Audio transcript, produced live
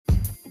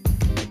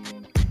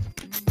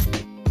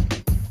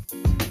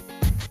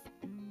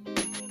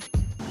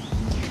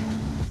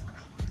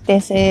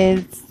This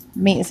is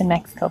Meet Us in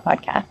Mexico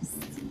podcast,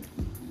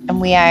 and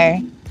we are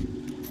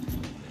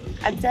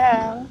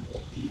Adele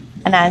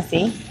and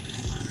Azzy,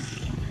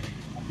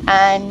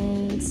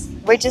 and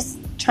we're just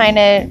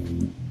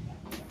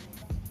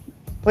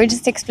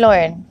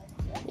exploring,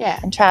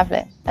 and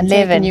traveling and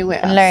living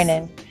and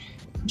learning,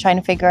 and trying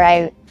to figure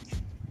out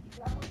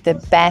the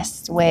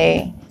best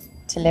way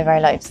to live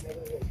our lives.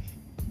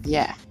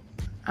 Yeah.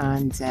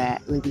 And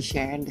we'll be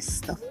sharing the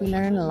stuff we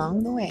learn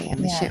along the way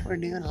and the shit we're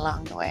doing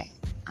along the way.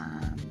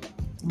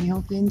 We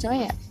hope you enjoy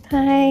it.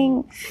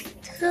 Thanks.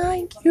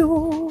 Thank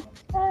you.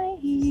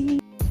 Bye.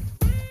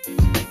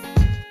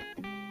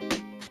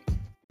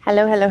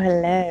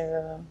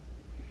 Hello.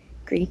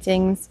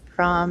 Greetings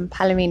from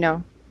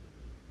Palomino,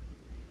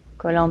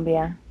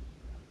 Colombia.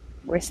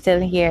 We're still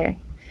here.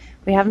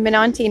 We haven't been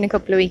on to you in a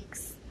couple of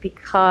weeks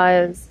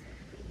because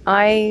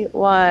I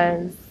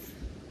was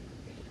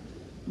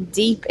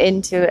deep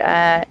into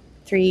a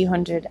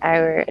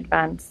 300-hour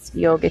advanced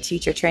yoga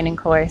teacher training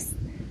course,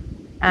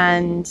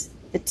 and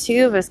the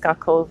two of us got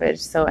COVID,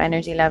 so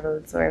energy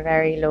levels were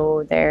very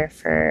low there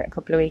for a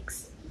couple of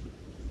weeks.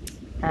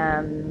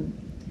 Hence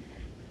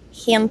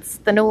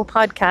the no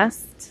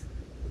podcast.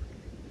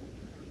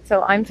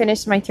 So I'm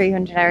finished my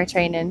 300-hour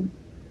training,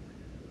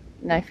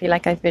 and I feel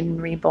like I've been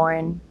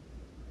reborn.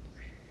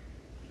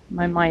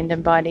 My mind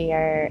and body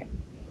are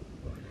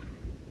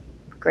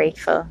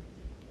grateful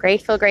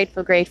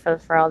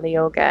for all the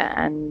yoga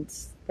and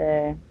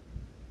the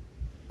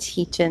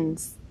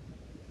teachings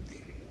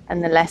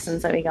and the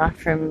lessons that we got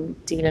from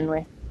dealing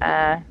with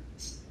a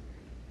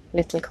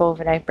little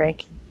COVID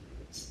outbreak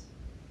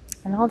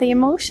and all the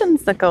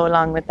emotions that go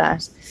along with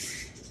that.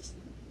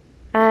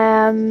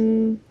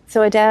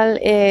 So Adele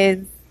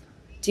is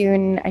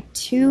doing a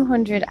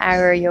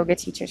 200-hour yoga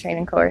teacher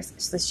training course.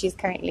 So she's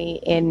currently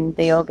in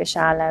the yoga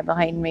shala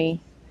behind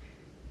me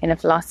in a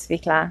philosophy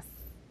class,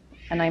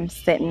 and I'm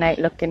sitting out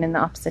looking in the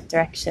opposite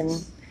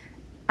direction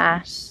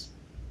at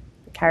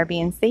the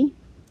Caribbean Sea,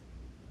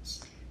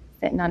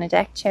 sitting on a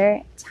deck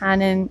chair,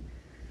 tanning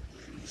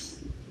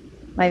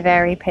my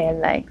very pale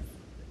legs,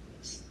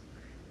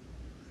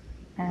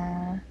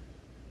 and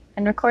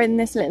recording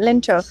this little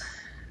intro.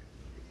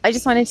 I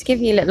just wanted to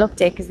give you a little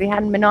update because we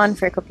hadn't been on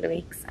for a couple of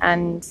weeks,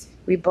 and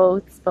we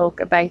both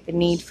spoke about the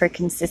need for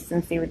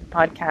consistency with the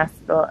podcast,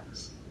 but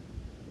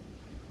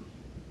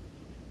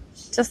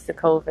just the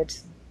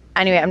COVID.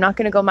 Anyway, I'm not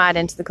going to go mad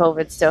into the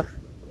COVID stuff.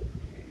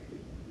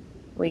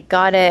 We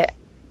got it.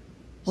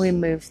 We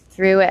moved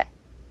through it.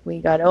 We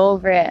got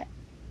over it.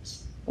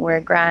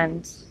 We're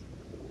grand.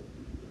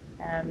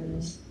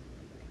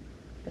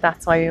 But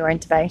that's why we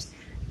weren't about.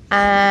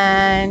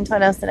 And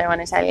what else did I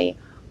want to tell you?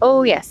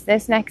 Oh yes,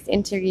 this next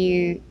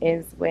interview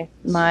is with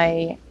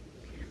my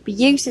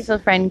beautiful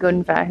friend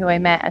Gunva, who I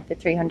met at the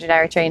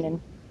 300-hour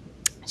training.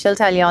 She'll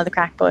tell you all the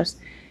crack, but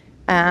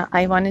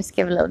I wanted to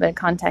give a little bit of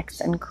context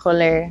and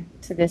colour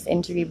to this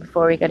interview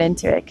before we got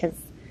into it, because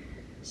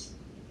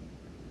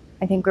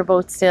I think we're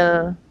both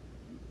still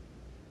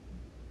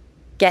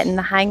getting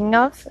the hang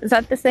of. Is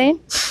that the saying?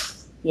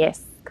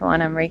 Yes. Come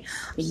on, Emery.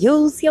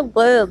 Use your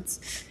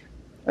words.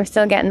 We're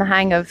still getting the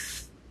hang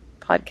of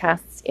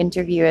podcast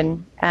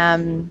interviewing.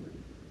 Trying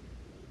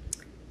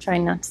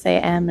not to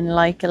say and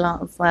like a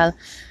lot as well.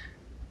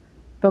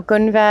 But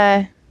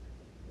Gunva,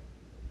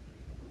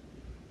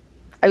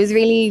 I was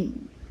really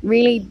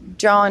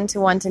drawn to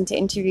wanting to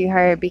interview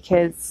her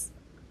because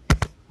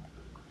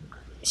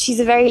she's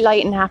a very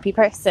light and happy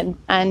person,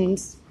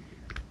 and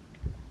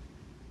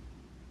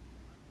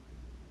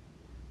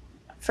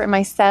for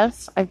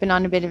myself, I've been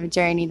on a bit of a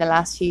journey the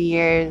last few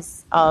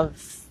years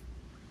of,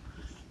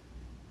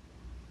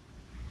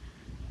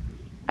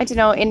 I don't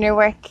know, inner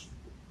work.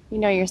 You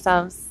know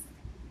yourselves.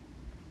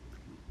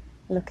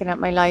 Looking at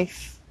my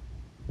life,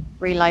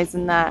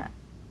 realising that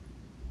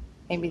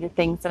maybe the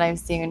things that I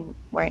was doing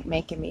weren't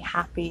making me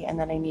happy and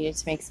that I needed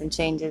to make some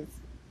changes.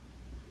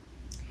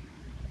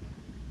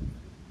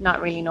 Not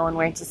really knowing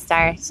where to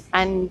start.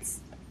 And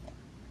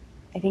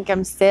I think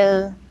I'm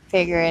still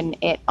figuring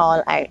it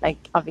all out.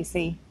 Like,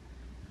 obviously,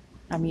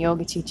 I'm a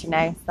yoga teacher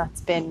now, so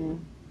that's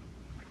been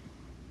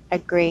a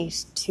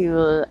great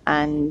tool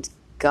and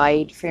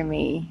guide for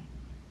me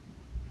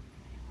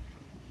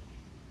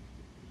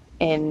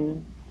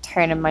in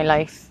turning my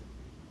life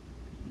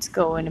to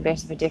go in a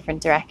bit of a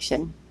different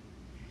direction.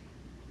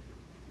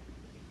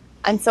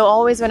 And so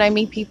always when I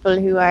meet people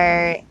who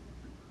are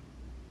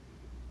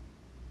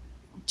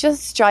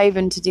just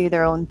striving to do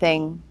their own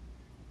thing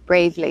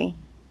bravely,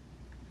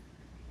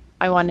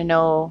 I want to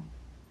know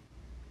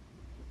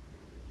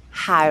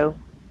how.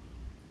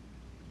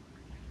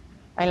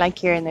 I like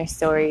hearing their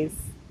stories,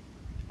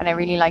 and I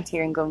really liked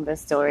hearing Gunva's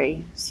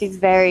story. She's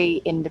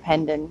very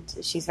independent.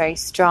 She's very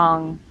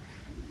strong.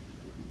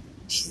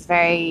 She's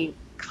very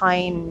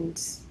kind,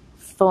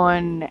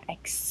 fun,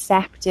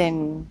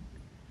 accepting.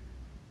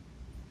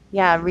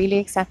 Yeah, really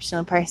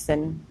exceptional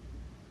person,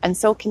 and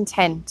so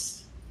content.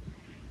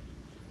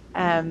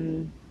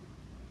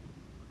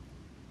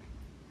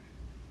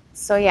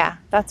 So yeah,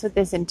 that's what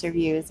this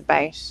interview is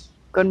about.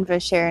 Gunva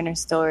sharing her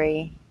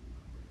story,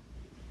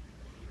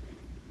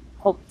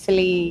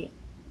 hopefully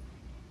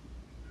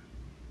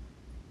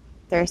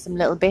there are some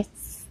little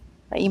bits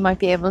that you might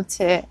be able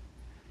to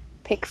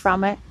pick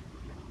from it.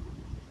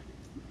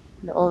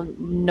 Little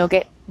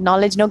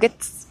knowledge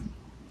nuggets.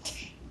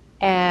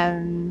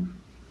 And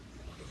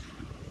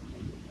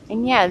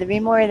yeah, there'll be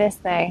more of this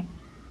now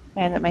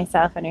that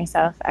myself and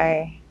herself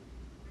are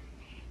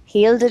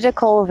healed of the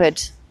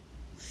COVID.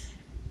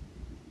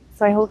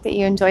 So I hope that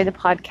you enjoy the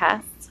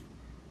podcast.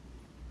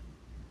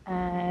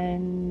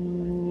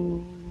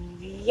 And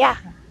yeah,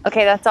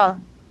 okay, that's all.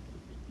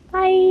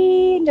 Bye.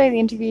 Enjoy the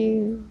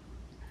interview.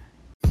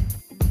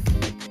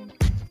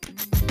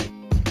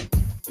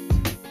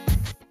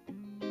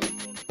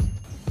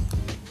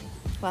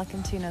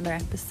 Welcome to another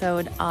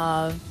episode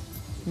of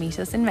Meet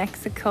Us in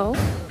Mexico.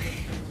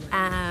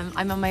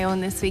 I'm on my own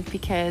this week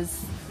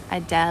because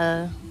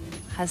Adele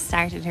has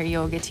started her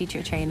yoga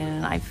teacher training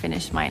and I've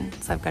finished mine,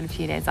 so I've got a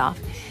few days off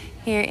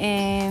here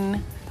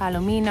in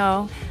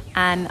Palomino,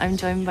 and I'm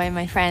joined by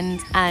my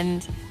friend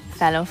and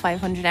fellow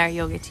 500-hour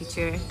yoga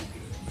teacher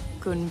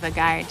Gunva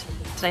Gard.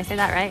 Did I say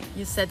that right?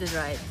 You said it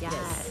right.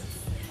 Yes.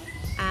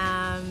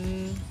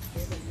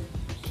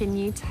 Can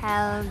you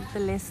tell the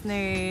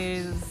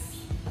listeners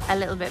a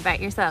little bit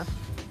about yourself?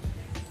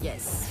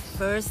 Yes.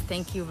 First,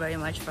 thank you very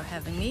much for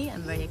having me.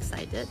 I'm very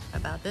excited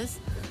about this.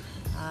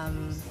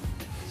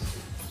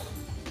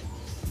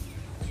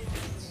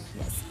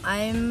 Yes,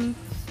 I'm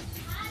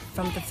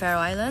from the Faroe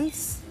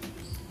Islands,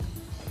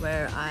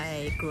 where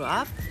I grew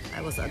up.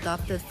 I was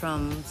adopted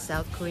from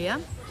South Korea.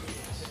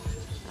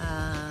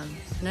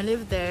 And I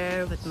lived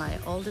there with my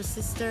older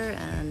sister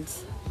and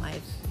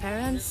my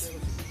parents.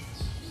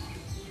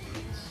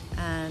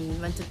 And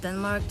went to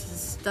Denmark to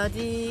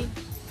study.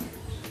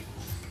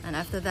 And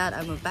after that,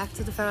 I moved back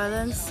to the Faroe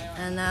Islands.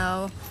 And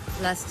now,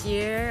 last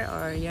year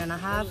or a year and a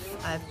half,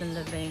 I've been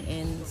living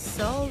in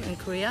Seoul, in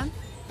Korea.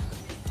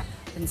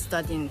 Been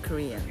studying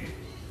Korean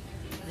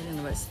at the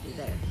university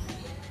there.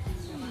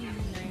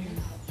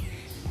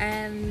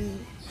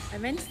 I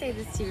meant to say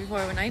this to you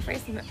before. When I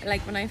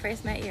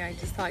first met you, I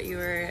just thought you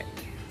were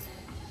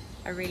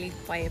a really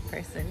quiet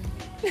person.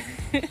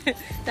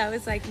 That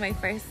was like my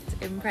first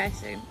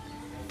impression.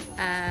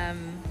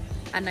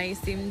 And I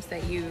assumed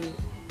that you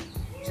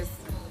just,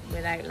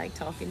 without like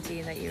talking to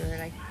you, that you were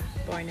like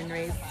born and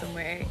raised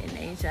somewhere in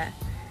Asia.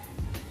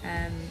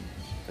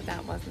 But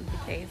that wasn't the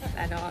case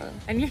at all.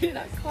 And you're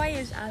not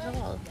quiet at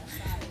all.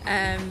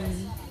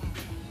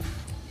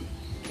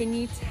 Can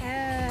you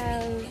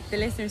tell the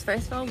listeners,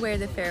 first of all, where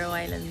the Faroe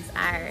Islands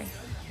are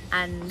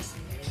and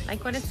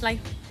like what it's like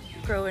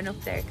growing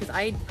up there? Because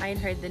I'd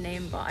heard the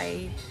name, but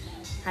I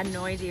had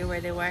no idea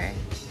where they were,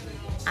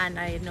 and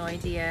I had no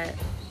idea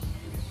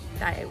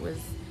that it was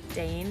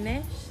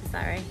Danish. Is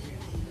that right?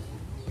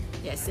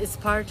 Yes, it's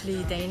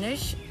partly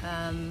Danish,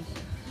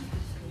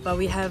 but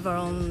we have our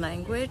own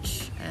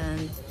language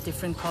and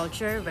different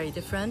culture, very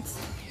different.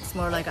 It's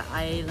more like an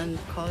island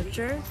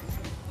culture.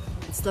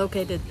 It's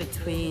located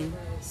between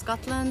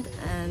Scotland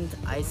and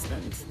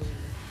Iceland,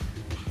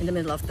 in the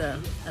middle of the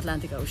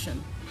Atlantic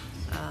Ocean.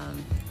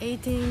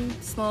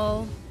 18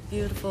 small,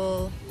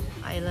 beautiful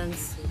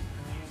islands.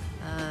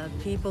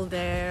 People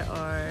there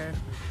are...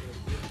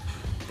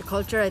 The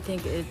culture, I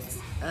think, it's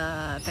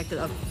affected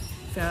of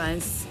Faroe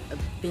Islands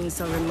being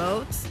so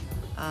remote.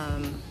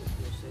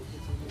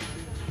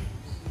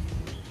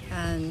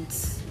 And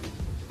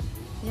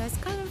yeah, it's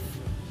kind of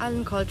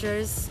island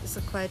cultures. It's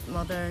a quite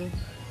modern,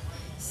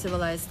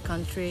 civilized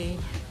country.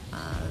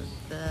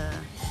 The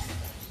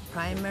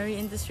primary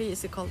industry,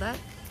 is it called that?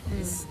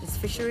 It's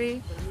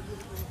fishery.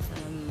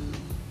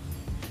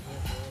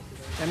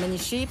 There are many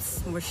sheep,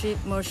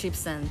 more sheep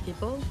than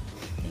people.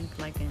 I think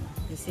like in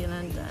New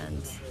Zealand,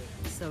 and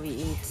so we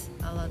eat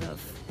a lot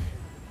of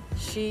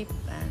sheep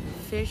and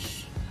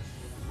fish.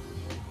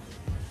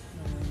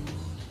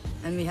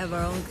 And we have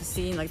our own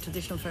cuisine, like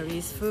traditional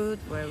Faroese food,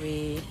 where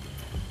we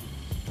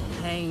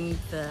hang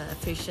the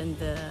fish and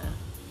the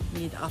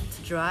meat up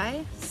to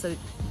dry, so it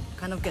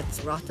kind of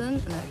gets rotten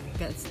and it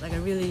gets like a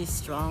really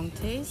strong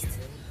taste.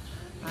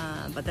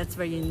 But that's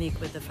very unique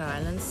with the Faroe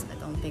Islands. I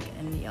don't think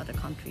any other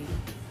country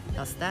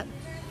does that.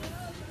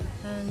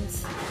 And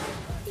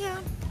yeah.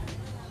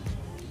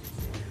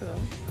 Cool.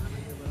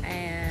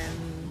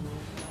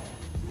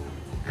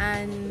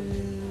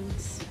 And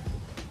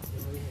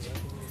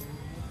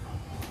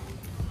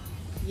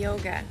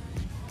yoga.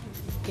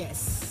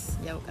 Yes,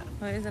 yoga.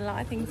 Well, there's a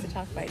lot of things to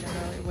talk about. I don't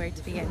know where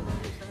to begin.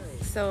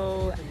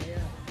 So,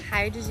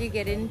 how did you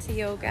get into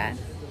yoga?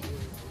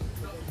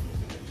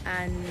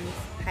 And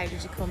how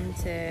did you come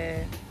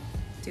to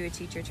do a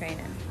teacher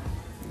training?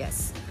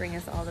 Yes. Bring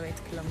us all the way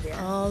to Colombia.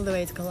 All the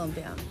way to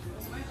Colombia.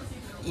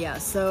 Yeah,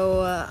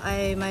 so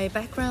my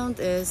background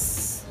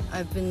is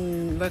I've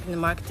been working in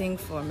marketing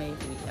for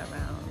maybe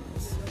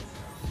around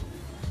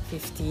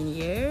 15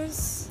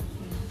 years,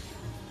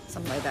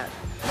 something like that.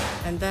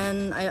 And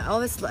then I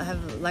always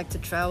have liked to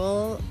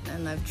travel,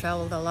 and I've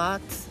traveled a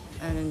lot.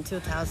 And in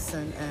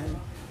 2000 and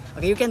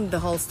okay, you get the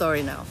whole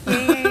story now.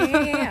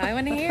 Yeah. I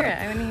want to hear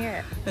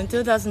it. In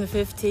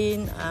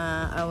 2015,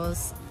 I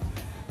was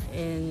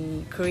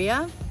in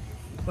Korea,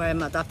 where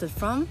I'm adopted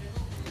from,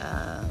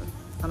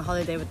 on a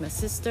holiday with my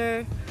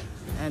sister,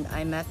 and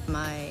I met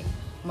my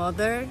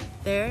mother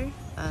there,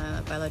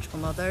 biological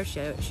mother.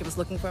 She was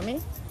looking for me,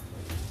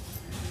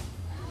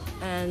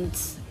 and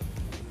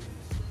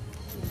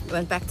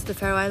went back to the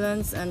Faroe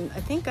Islands, and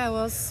I think I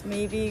was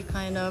maybe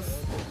kind of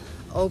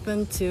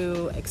open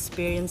to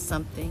experience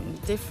something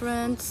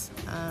different.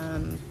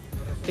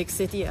 Big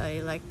city, I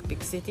like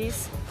big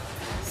cities.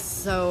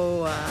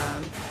 So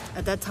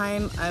at that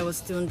time I was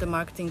doing the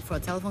marketing for a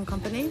telephone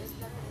company,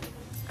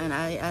 and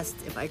I asked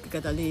if I could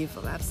get a leave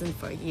of absence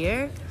for a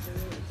year,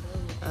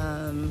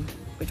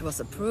 which was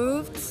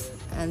approved.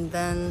 And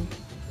then,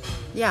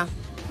 yeah,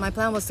 my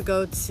plan was to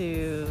go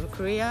to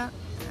Korea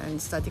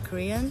and study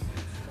Korean,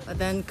 but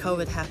then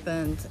COVID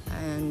happened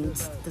and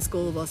the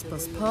school was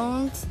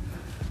postponed.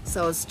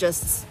 So it's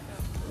just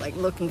like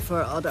looking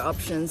for other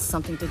options,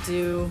 something to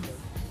do,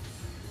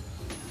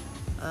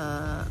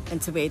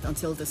 and to wait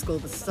until the school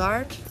would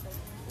start.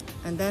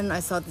 And then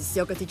I saw this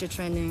yoga teacher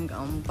training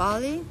on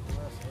Bali,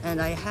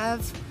 and I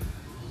have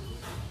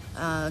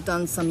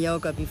done some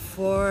yoga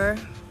before,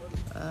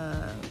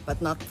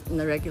 but not in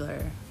a regular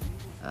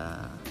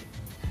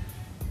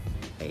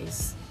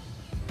base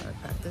or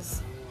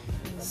practice.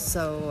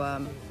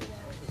 So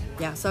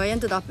yeah, so I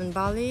ended up in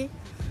Bali.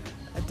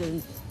 I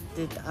did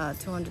a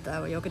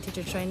 200-hour yoga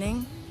teacher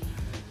training,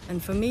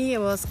 and for me it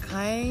was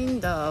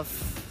kind of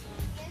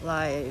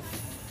life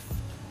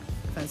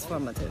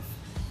transformative,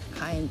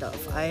 kind of.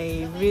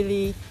 I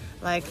really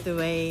liked the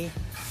way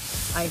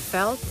I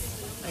felt,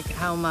 like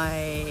how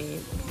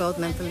both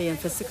mentally and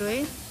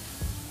physically,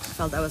 I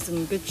felt I was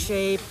in good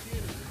shape.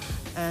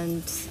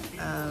 And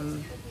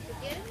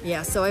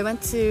yeah, so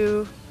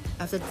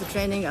after the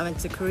training, I went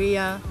to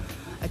Korea.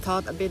 I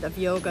taught a bit of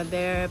yoga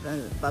there,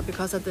 but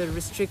because of the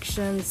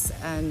restrictions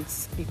and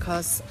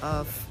because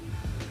of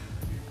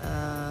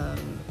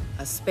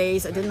a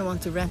space, I didn't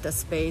want to rent a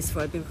space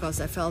for it because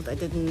I felt I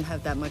didn't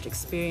have that much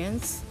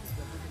experience.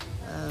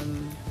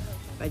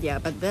 But yeah,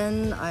 but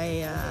then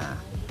I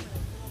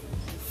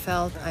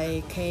felt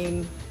I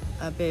came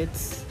a bit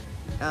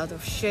out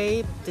of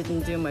shape,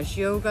 didn't do much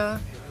yoga,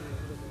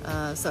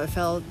 so I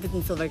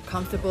didn't feel very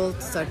comfortable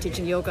to start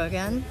teaching yoga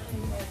again.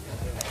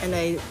 And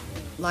I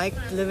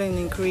liked living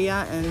in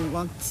Korea and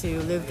want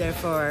to live there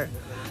for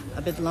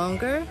a bit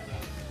longer.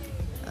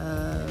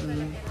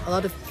 A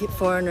lot of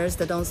foreigners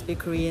that don't speak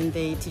Korean,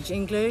 they teach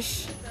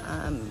English.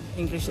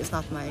 English is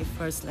not my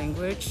first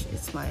language,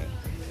 it's my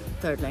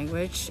third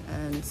language.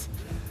 And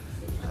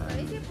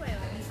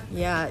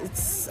yeah,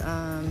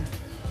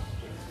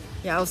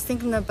 I was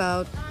thinking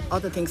about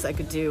other things I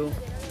could do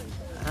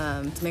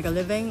to make a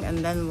living, and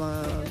then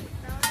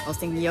I was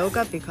thinking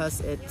yoga because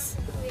it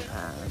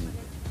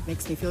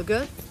makes me feel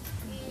good.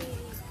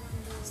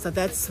 So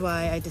that's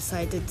why I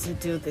decided to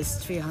do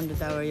this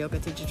 300-hour yoga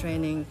teacher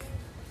training,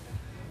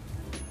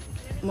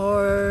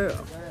 more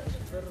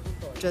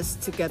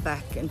just to get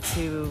back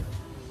into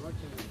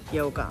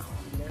yoga.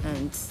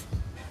 And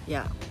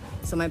yeah,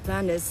 so my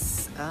plan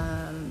is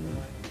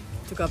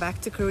to go back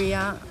to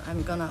Korea.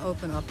 I'm gonna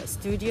open up a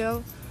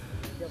studio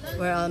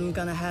where I'm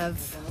gonna have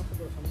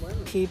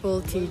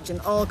people teach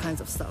in all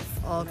kinds of stuff,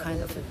 all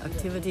kinds of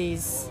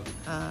activities.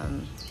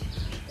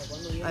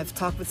 I've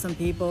talked with some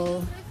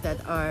people that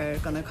are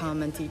gonna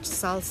come and teach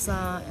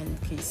salsa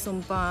and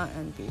kizomba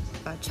and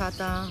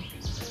bachata,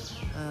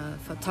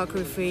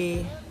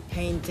 photography,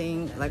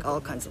 painting, like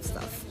all kinds of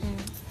stuff.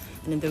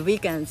 And in the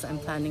weekends, I'm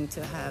planning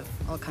to have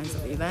all kinds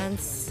of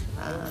events,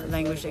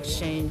 language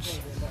exchange,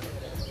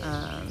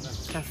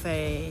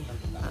 cafe,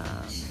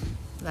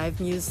 live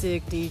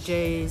music,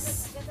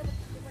 DJs,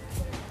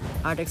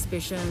 art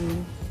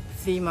exhibition,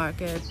 flea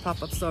market,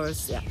 pop-up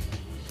stores, yeah.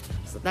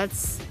 So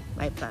that's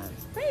my plan.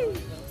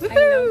 I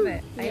love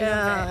it. I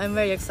Yeah, love it. I'm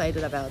very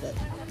excited about it.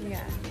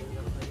 Yeah.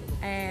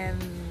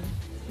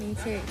 Me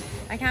too.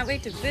 I can't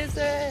wait to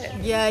visit.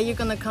 Yeah, you're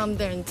gonna come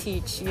there and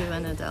teach, you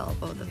and Adele,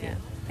 both of you. Yeah.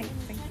 Thanks.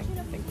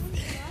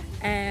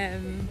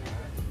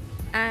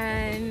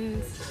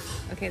 And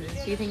okay, there's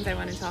a few things I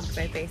want to talk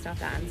about based off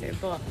that answer,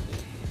 but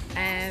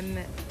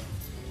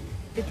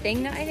the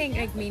thing that I think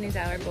like me and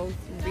Adele are both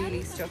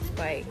really struck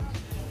by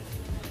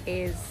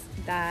is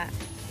that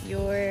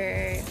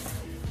you're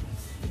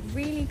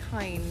really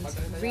kind,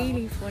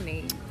 really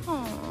funny.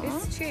 Aww.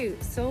 It's true,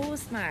 so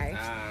smart,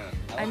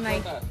 and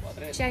like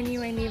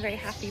genuinely a very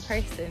happy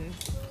person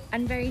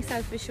and very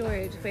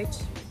self-assured, which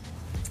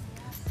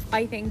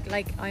I think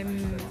like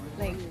I'm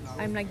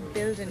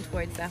building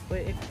towards that, but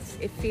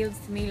it feels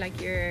to me like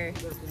you're,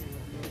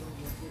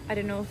 I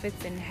don't know if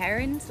it's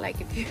inherent, like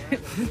if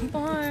you're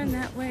born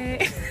that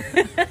way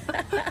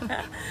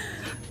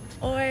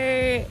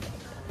or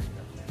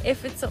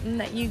if it's something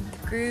that you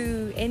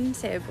grew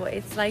into, but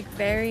it's like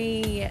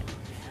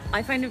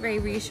I find it very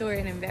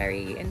reassuring and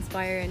very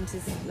inspiring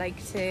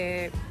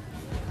to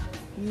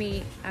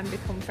meet and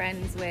become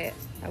friends with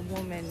a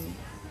woman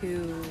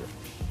who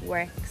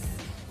works,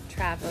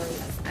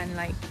 travels, and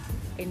like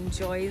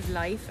enjoys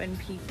life and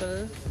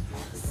people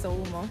so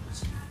much.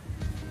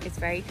 It's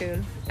very cool.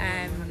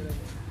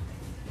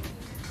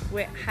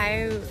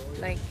 how,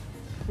 like,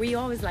 were you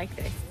always like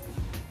this?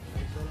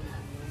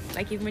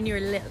 Like, even when you were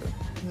little?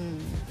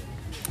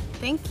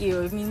 Thank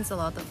you. It means a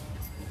lot,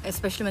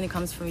 especially when it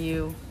comes from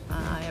you.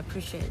 I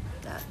appreciate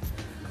that.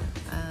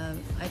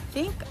 I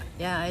think,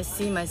 I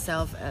see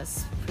myself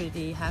as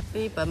pretty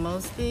happy, but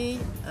mostly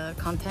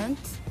content,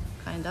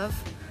 kind of.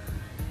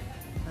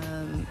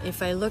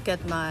 If I look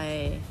at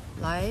my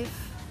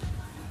life,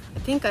 I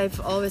think I've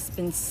always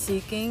been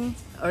seeking,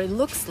 or it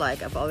looks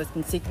like I've always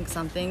been seeking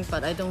something,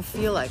 but I don't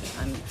feel like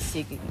I'm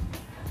seeking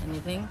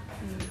anything.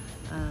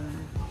 I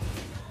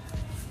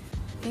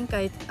think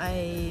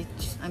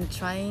I'm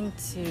trying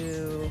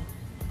to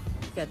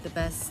get the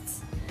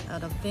best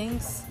out of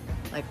things,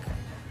 like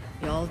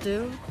we all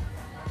do.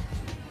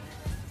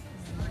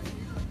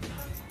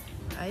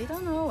 I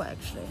don't know,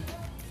 actually.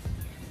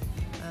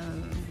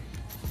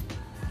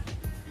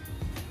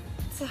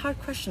 It's a hard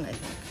question, I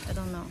think. I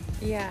don't know.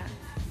 Yeah,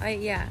 I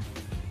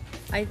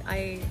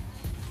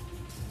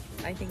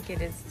think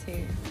it is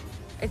too.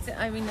 It's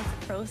a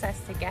process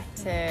to get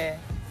to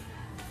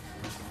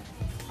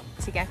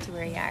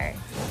where you are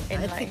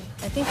in life.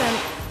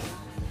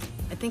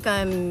 I think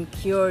I'm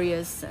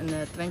curious and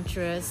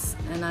adventurous,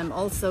 and I'm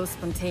also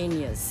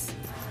spontaneous.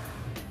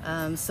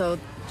 So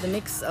the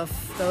mix of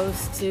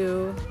those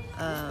two,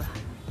 I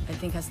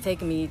think, has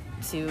taken me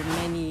to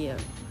many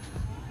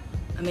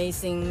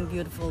amazing,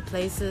 beautiful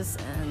places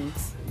and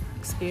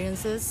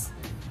experiences.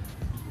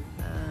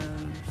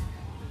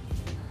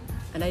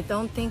 And I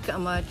don't think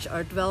much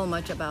or dwell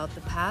much about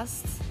the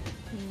past.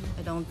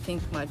 I don't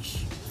think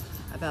much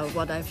about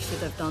what I should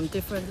have done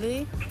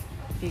differently,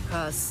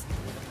 because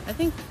I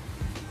think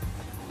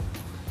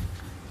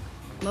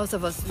most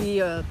of us,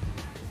 we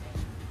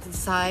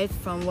decide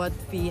from what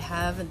we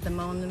have at the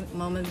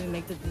moment we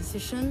make the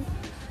decision,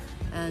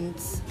 and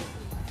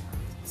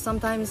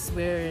sometimes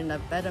we're in a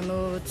better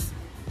mood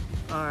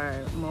or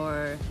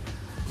more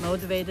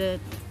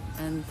motivated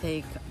and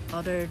take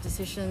other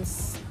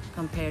decisions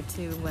compared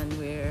to when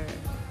we're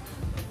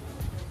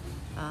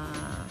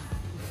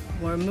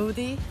more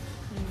moody.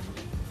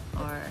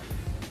 Or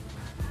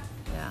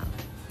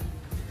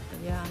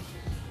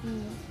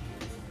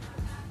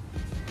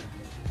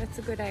That's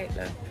a good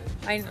outlook.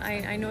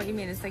 I know what you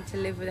mean. It's like to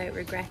live without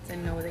regrets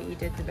and know that you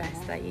did the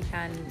best that you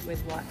can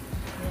with what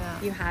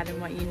you had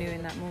and what you knew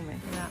in that moment.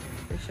 Yeah,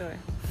 for sure.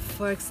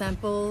 For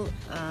example,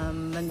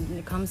 when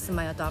it comes to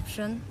my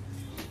adoption,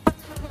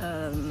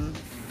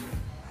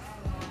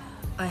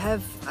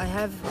 I've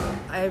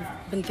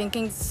been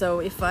thinking, so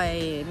if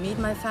I meet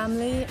my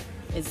family,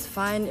 it's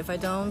fine. If I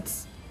don't,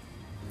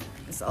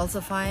 it's also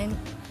fine.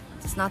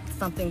 It's not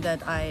something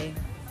that I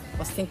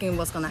was thinking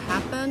was going to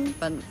happen,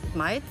 but it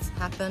might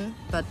happen.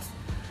 But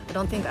I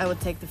don't think I would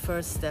take the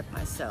first step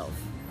myself.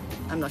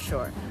 I'm not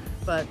sure.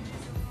 But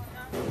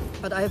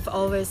I've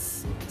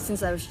always,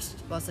 since I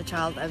was a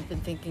child, I've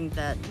been thinking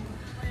that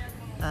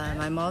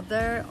my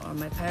mother or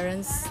my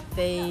parents,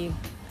 they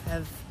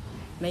have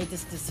made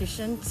this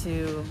decision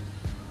to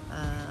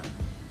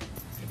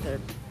their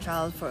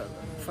child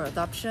for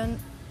adoption,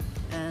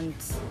 and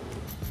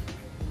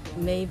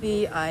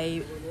maybe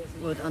I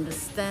would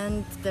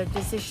understand their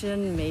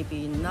decision,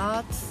 maybe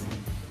not.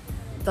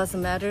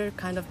 Doesn't matter,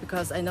 kind of,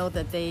 because I know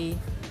that they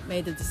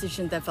made a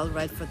decision that felt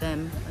right for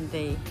them and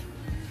they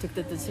took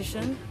the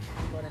decision.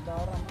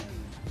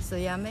 So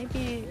yeah,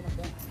 maybe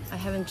I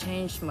haven't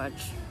changed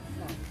much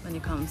when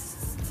it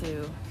comes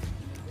to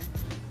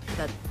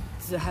that,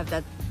 to have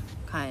that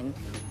kind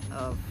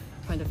of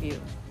point of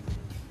view.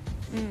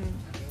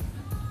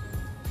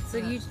 So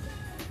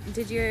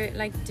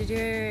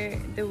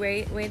the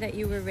way that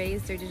you were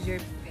raised, or did your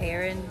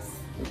parents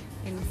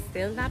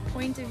instill that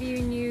point of view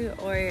in you,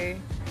 or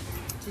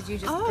did you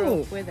just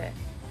grow up with it?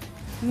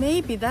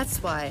 Maybe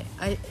that's why.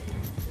 I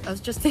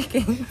was just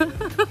thinking.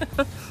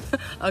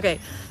 Okay,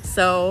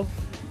 so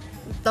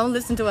don't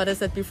listen to what I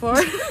said before.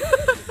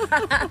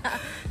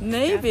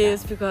 Maybe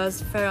it's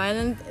because Faroe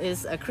Island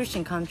is a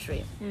Christian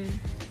country.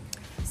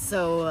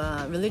 So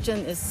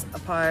religion is a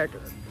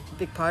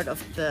big part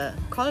of the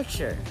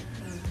culture,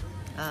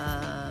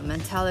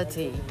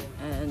 mentality,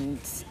 and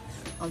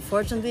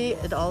unfortunately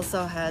it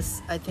also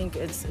has, I think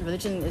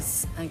religion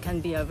is and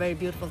can be a very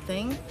beautiful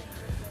thing,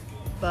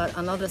 but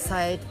another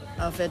side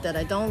of it that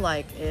I don't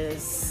like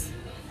is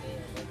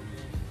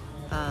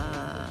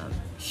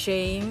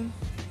shame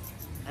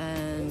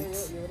and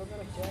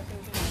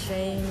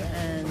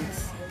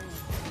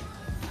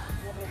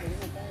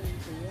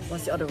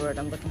what's the other word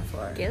I'm looking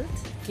for?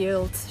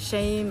 Guilt,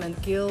 shame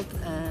and guilt,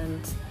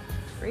 and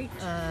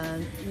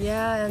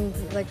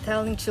and like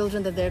telling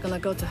children that they're gonna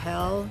go to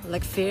hell,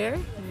 like fear.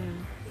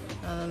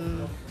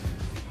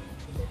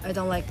 I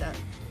don't like that.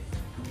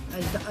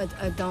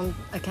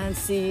 I can't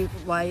see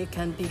why it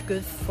can be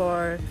good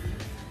for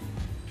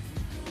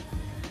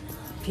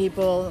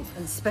people,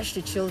 and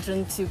especially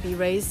children, to be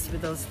raised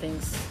with those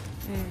things.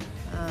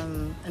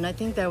 And I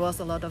think there was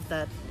a lot of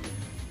that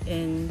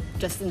in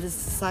this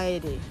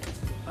society,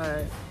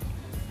 or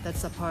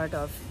that's a part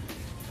of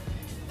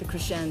the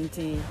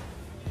Christianity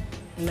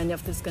in many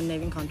of the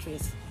Scandinavian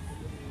countries.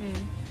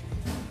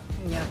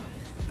 Yeah.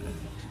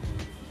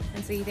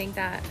 And so you think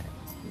that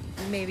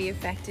maybe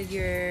affected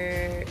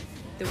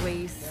the way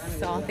you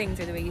saw things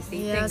or the way you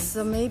see Yeah, things?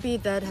 so maybe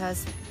that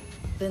has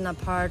been a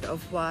part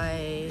of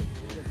why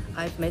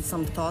I've made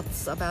some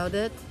thoughts about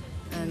it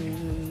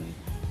and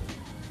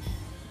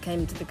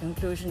came to the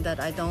conclusion that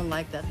I don't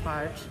like that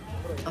part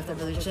of the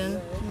religion,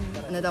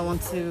 and that I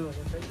want to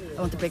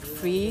break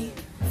free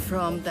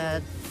from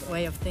that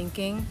way of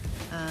thinking,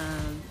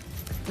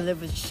 to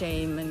live with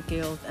shame and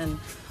guilt. And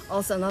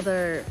also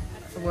another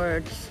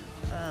word,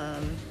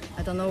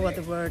 I don't know what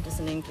the word is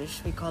in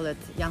English, we call it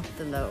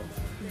jantelo.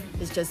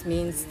 It just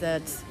means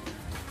that,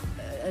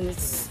 and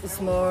it's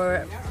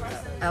more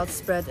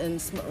outspread in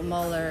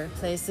smaller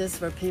places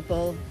where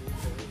people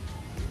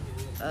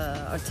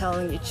are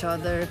telling each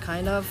other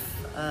kind of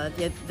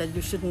that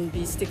you shouldn't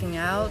be sticking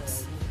out,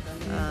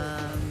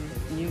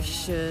 you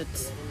should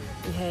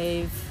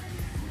behave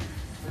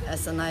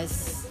as a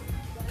nice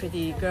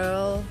pretty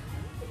girl.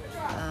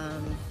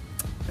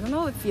 I don't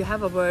know if you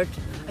have a word.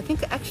 I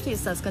think actually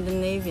it's a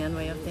Scandinavian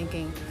way of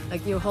thinking,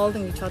 like you're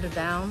holding each other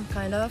down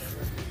kind of.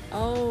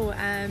 Oh,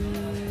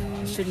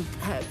 You shouldn't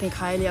think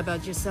highly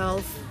about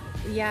yourself,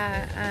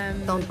 yeah.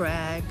 don't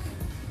brag.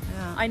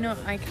 Yeah. I know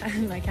I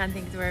can't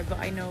think of the word, but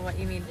I know what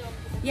you mean.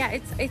 Yeah,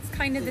 it's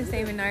kind of the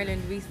same in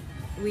Ireland.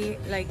 We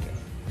like,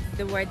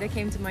 the word that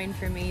came to mind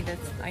for me,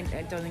 I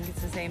don't think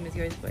it's the same as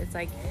yours, but it's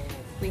like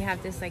we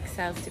have this like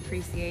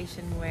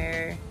self-depreciation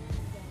where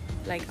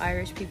like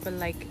Irish people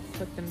like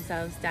put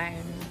themselves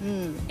down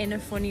in a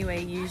funny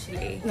way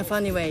usually. In a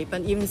funny way,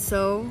 but even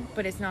so,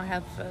 But it's not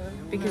helpful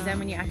because then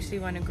when you actually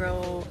want to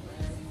grow,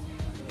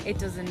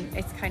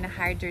 it's kind of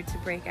harder to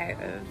break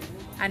out of,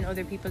 and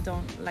other people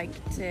don't like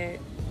to,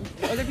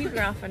 other people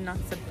are often not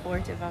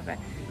supportive of it.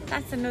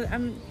 That's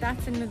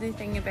another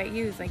thing about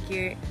you, is like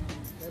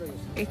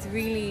it's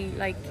really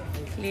like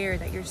clear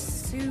that you're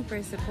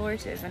super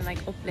supportive and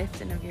like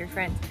uplifting of your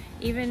friends.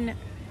 Even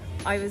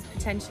I was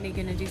potentially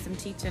going to do some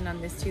teaching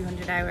on this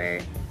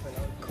 200-hour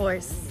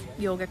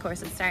yoga course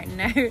that's starting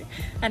now,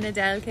 and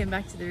Adele came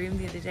back to the room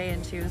the other day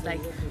and she was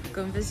like,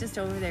 Gunva's just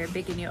over there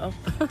bigging you up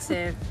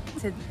to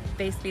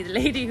basically the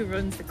lady who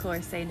runs the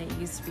course, saying that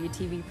you used to be a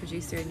TV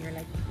producer and you're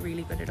like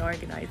really good at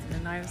organising.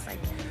 And I was like,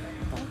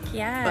 fuck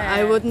yeah. but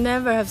I would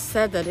never have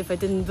said that if I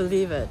didn't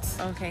believe it.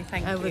 Okay,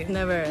 thank you. I would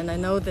never, and I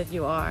know that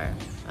you are.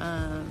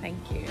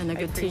 Thank you. And a I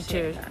good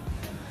appreciate teacher.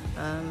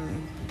 that.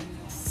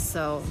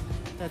 So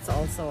that's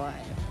also why.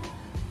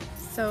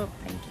 So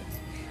thank you.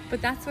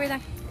 But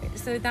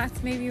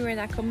that's maybe where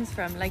that comes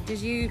from. Like,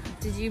 did you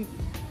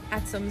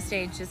at some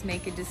stage just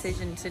make a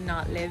decision to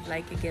not live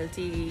like a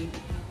guilty,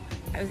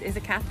 is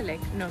it Catholic?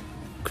 No,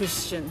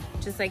 Christian.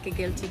 just like a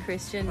guilty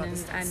Christian,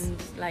 and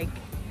like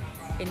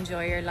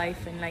enjoy your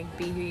life and like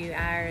be who you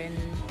are and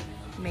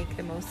make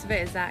the most of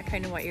it? Is that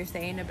kind of what you're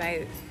saying about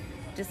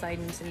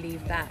deciding to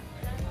leave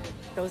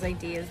those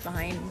ideas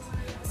behind?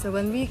 So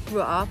when we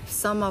grew up,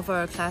 some of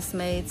our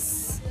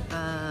classmates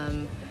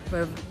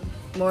were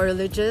more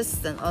religious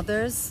than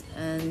others,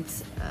 and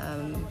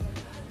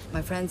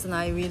my friends and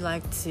I, we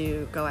liked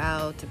to go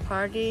out to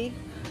party.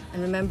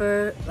 And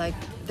remember, like,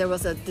 there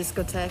was a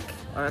discotheque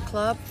or a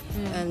club,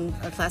 and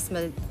our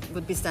classmate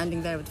would be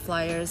standing there with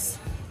flyers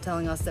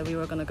telling us that we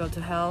were going to go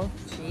to hell.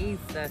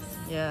 Jesus,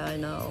 Yeah, I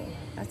know.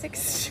 that's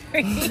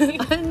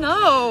extreme. I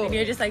know. And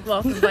you're just like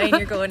walking by and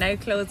you're going out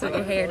clothes with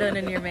your hair done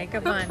and your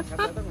makeup on.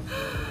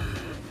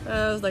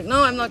 I was like,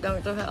 no, I'm not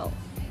going to hell.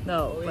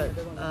 No, but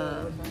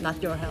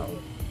not your hell,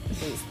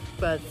 please.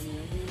 But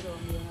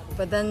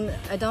then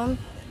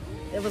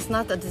it was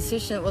not a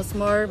decision. It was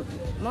more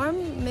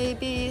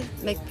maybe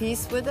make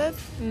peace with it.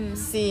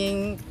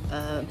 Seeing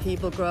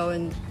people grow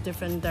in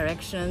different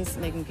directions,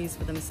 making peace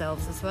with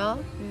themselves as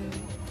well.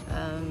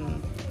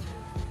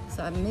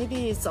 So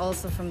maybe it's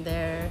also from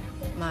there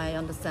my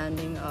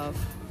understanding of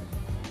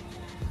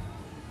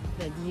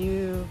that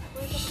you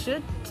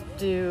should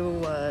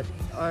do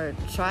or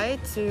try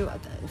to.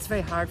 It's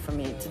very hard for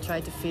me to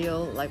try to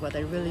feel like what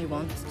I really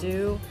want to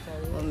do,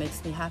 what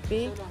makes me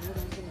happy.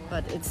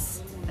 But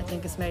I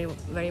think it's very,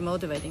 very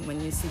motivating when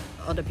you see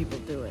other people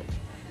do it.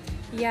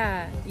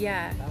 Yeah,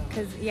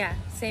 because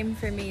same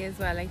for me as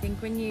well. I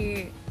think when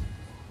you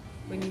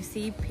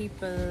see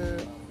people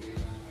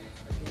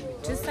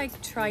just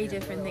like try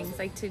different things,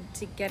 like to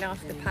get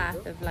off the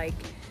path of like,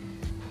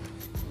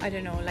 I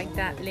don't know, like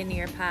that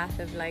linear path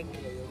of like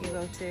you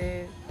go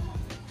to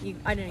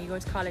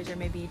college, or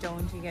maybe you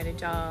don't, you get a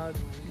job,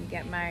 you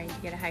get married,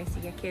 you get a house,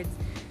 you get kids,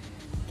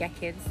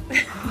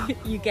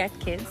 you get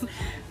kids,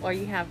 or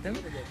you have them,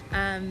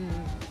 and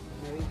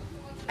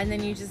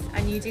then you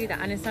do that,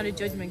 and it's not a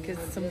judgment, because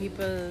some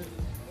people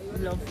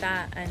love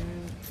that and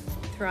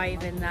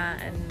thrive in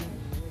that,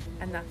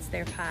 and that's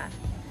their path.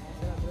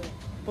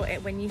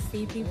 But when you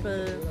see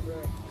people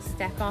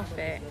step off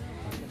it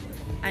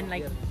and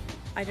like,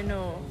 I don't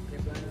know,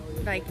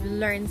 like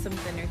learn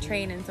something or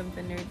train in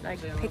something, or like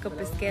pick up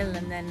a skill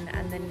and then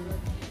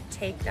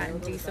take that and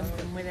do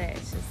something with it,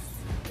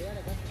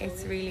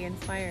 it's really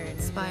inspiring.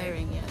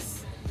 Inspiring,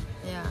 yes.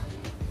 Yeah.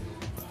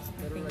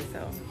 I think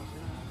so.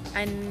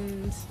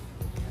 And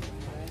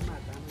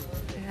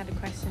had a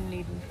question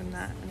leading from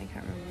that, and I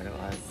can't remember what it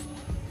was.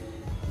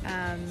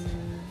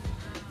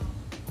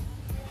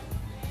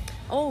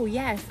 Oh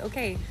yes,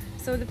 okay.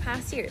 So the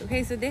past year,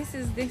 okay. So this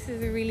is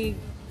a really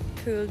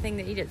cool thing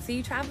that you did. So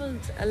you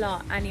traveled a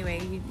lot anyway.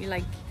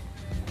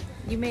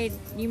 You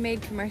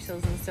made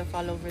commercials and stuff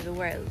all over the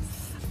world.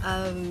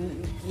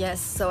 Yes,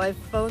 so I've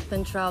both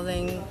been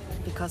traveling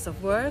because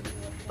of work,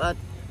 but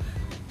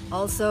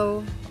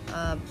also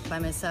by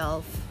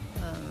myself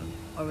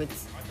or with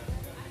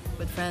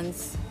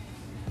friends.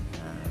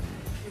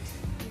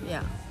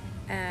 Yeah.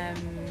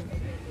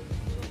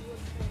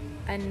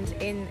 And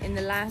in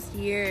the last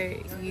year,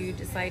 you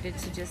decided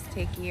to just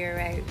take a year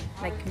out,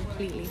 like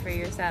completely for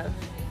yourself.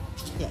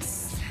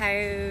 Yes. How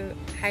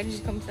did you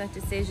come to that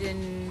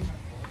decision?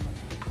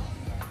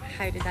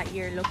 How did that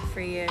year look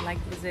for you? Like,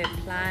 was it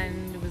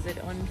planned? Was it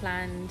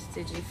unplanned?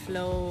 Did you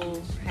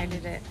flow? How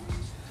did it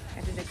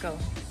go?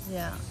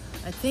 Yeah,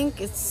 I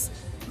think it's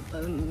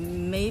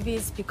maybe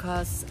it's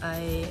because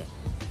I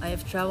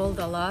have traveled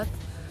a lot.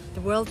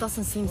 The world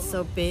doesn't seem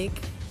so big,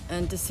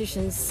 and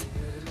decisions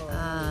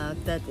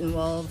that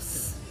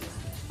involves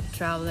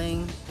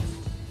traveling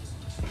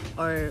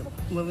or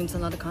moving to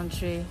another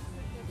country,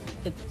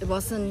 it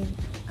wasn't.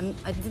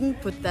 I didn't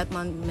put that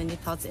many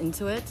thoughts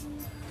into it.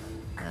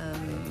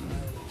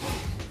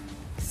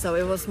 So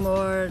it was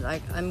more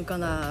like I'm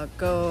gonna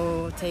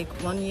go take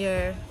 1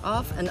 year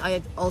off, and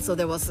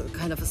there was a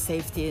kind of a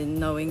safety in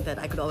knowing that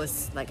I could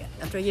always, like,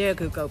 after a year I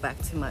could go back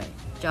to my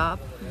job.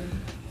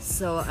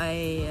 So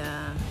I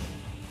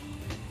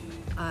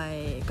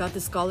got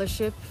the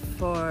scholarship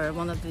for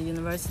one of the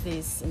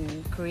universities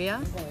in Korea,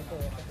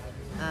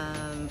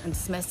 and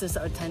the semesters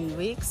are 10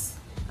 weeks.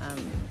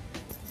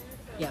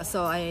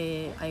 So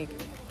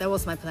that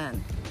was my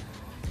plan,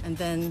 and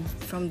then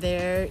from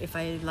there, if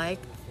I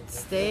liked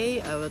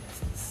stay, I would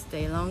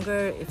stay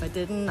longer. If I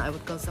didn't, I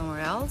would go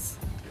somewhere else.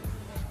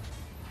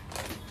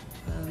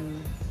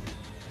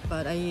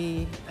 But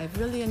I've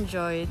really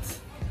enjoyed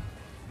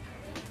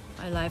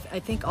my life. I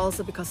think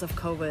also because of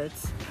COVID,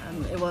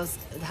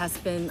 it has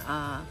been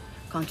a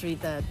country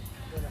that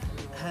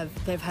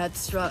they've had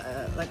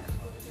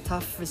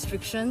tough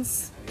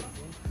restrictions,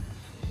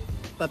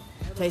 but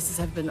places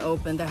have been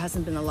open. There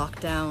hasn't been a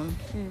lockdown,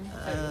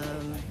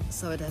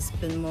 so it has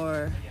been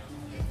more.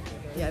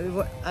 Yeah,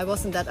 I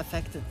wasn't that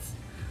affected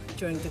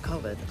during the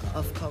COVID.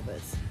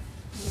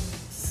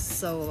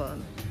 So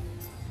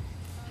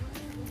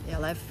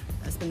life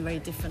has been very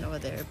different over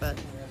there. But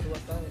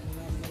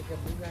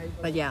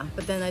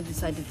then I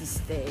decided to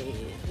stay.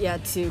 Yeah,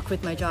 to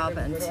quit my job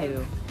and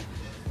to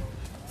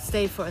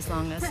stay for as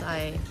long as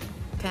I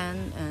can,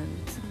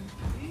 and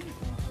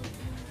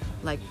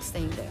like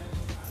staying there.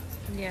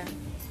 Yeah.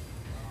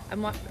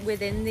 And what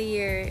within the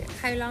year?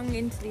 How long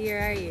into the year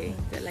are you?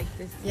 Like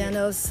this? Yeah,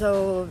 no.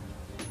 So.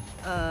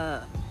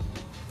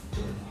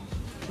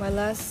 My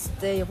last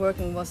day of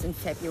working was in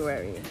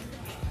February,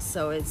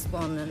 so it's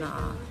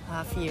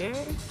 1.5 years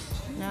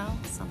now,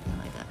 something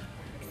like that.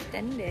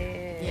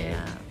 Extended.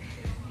 Yeah.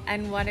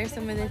 And what are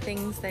some of the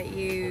things that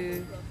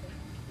you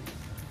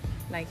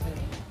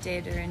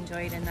did or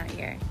enjoyed in that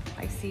year?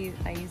 I see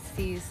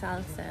you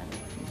salsa.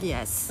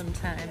 Yes.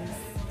 Sometimes.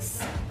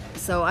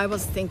 So I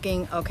was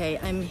thinking, okay,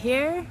 I'm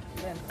here,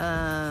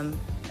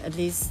 at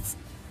least.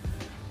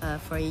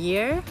 For a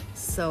year,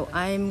 so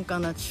I'm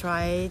gonna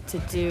try to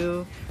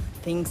do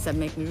things that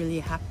make me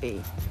really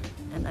happy,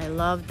 and I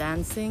love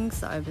dancing,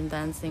 so I've been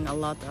dancing a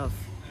lot of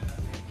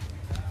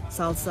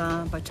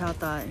salsa,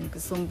 bachata, and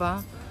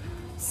kizomba.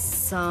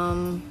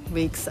 Some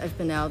weeks I've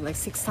been out like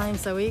 6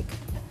 times a week,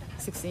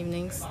 6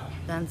 evenings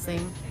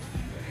dancing,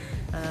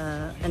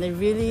 and I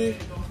really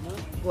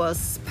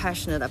was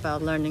passionate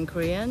about learning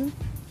Korean.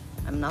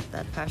 I'm not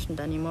that passionate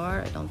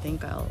anymore. I don't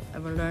think I'll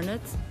ever learn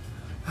it.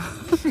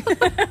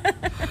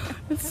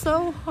 It's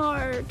so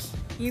hard.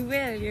 You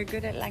will. You're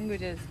good at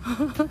languages.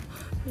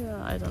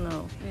 Yeah, I don't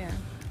know. Yeah.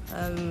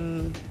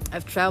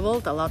 I've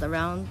traveled a lot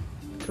around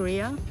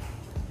Korea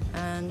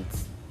and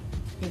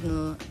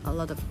eaten a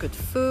lot of good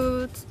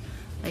food,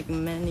 like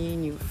many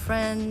new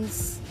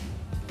friends.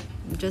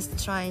 I'm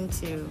just trying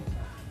to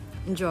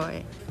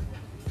enjoy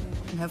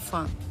and have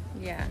fun.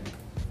 Yeah.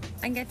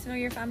 And get to know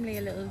your family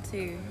a little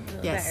too.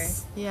 Yes.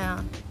 Better.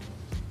 Yeah.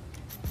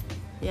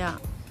 Yeah.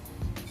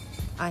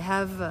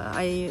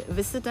 I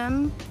visit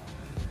them,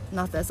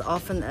 not as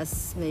often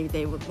as maybe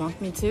they would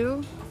want me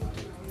to,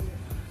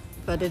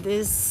 but it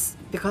is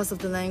because of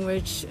the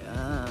language.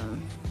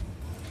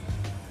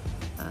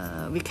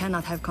 We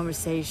cannot have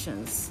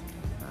conversations,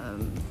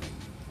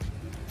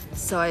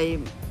 so I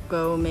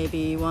go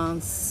maybe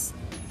once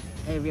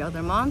every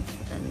other month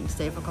and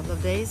stay for a couple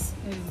of days.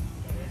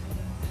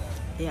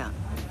 Yeah,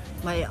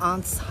 my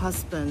aunt's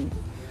husband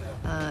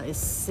is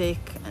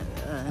sick,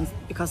 and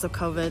because of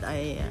COVID,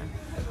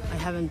 I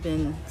haven't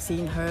been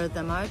seeing her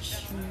that much.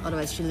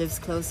 Otherwise, she lives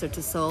closer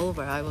to Seoul,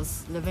 where I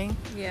was living.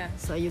 Yeah.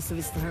 So I used to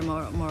visit her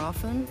more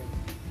often.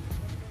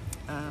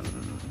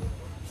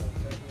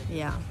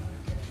 Yeah.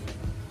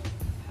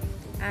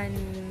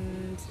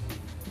 And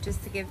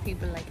just to give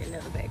people like a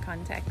little bit of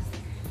context,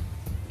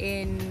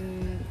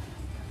 in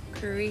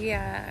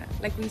Korea,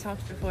 like we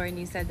talked before, and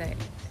you said that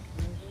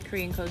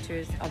Korean culture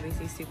is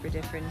obviously super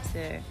different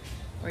to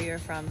where you're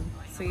from.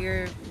 So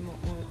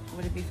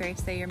would it be fair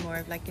to say you're more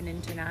of like an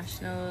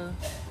international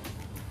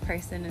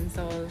person in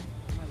Seoul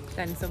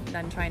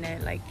than trying to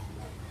like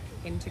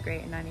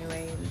integrate in any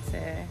way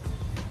into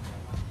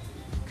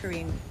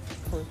Korean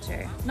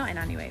culture? Not in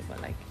any way,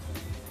 but like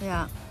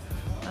Yeah.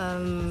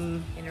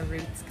 in a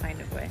roots kind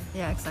of way.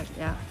 Yeah, exactly.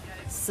 Yeah.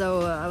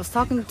 So I was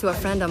talking to a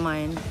friend of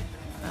mine.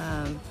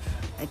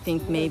 I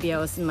think maybe I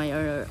was in my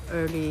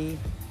early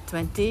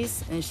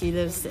 20s, and she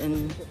lives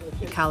in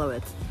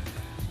Iqaluit.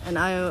 And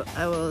I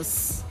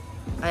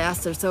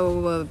asked her,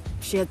 so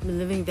she had been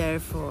living there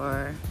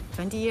for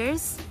 20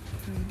 years.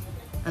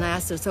 And I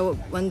asked her, so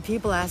when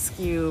people ask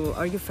you,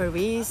 are you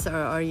Faroese,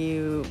 or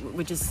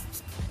would you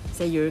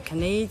say you're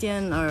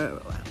Canadian,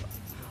 or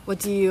what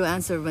do you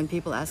answer when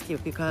people ask you?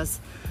 Because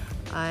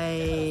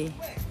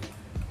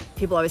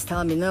people always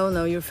tell me,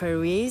 no, you're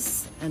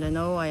Faroese, and I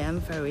know I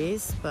am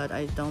Faroese, but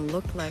I don't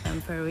look like I'm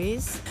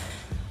Faroese.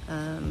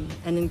 And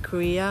in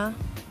Korea,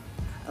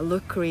 I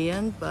look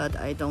Korean, but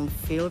I don't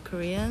feel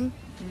Korean,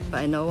 but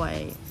I know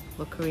I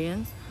look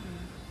Korean.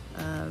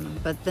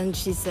 But then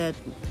she said,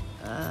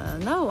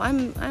 no,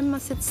 I'm a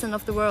citizen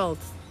of the world.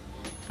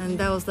 And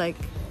that was like,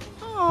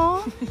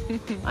 oh,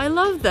 I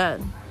love that.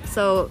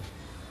 So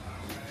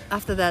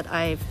after that,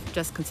 I've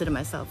just considered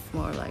myself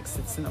more like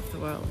citizen of the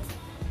world.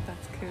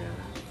 That's cool.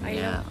 I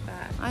love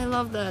that. I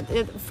love that.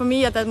 For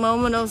me at that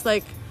moment, I was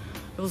like,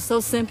 it was so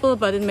simple,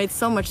 but it made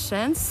so much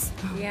sense.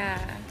 Yeah.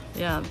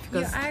 Yeah,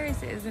 because you are a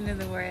citizen of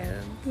the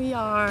world. we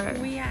are.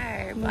 We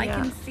are. But I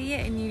Yeah. can see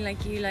it in you.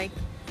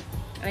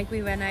 Like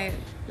we went out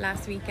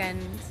last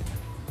weekend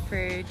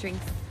for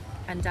drinks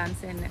and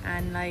dancing,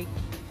 and like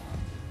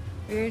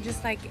you're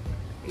just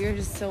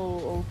so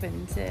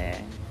open to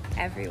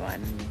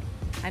everyone,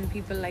 and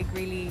people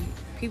really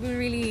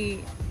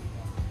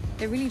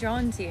they're really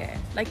drawn to you.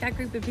 Like that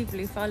group of people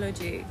who followed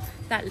you,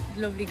 that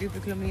lovely group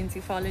of Colombians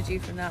who followed you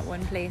from that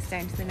one place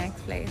down to the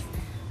next place,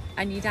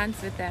 and you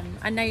dance with them,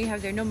 and now you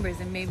have their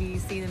numbers, and maybe you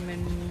see them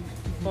in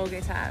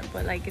Bogota,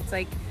 but like it's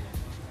like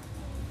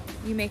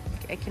you make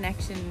a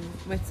connection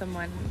with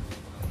someone,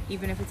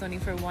 even if it's only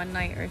for one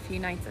night or a few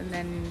nights, and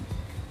then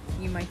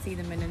you might see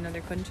them in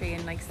another country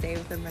and like stay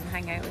with them and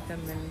hang out with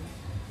them.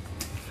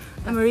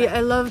 And Marie,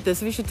 I love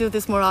this. We should do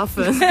this more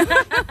often.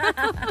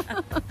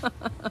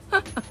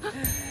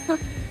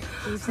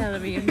 He's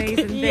telling me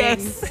amazing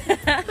things. Yes.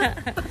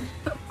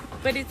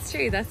 But it's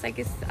true. That's like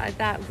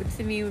that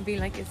to me would be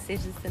like a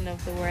citizen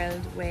of the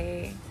world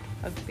way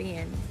of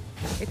being.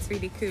 It's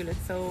really cool.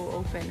 It's so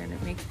open, and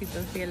it makes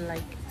people feel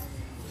like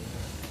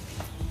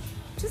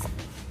just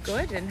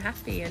good and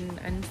happy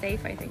and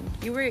safe. I think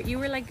you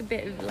were like a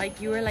bit of like,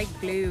 you were like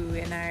glue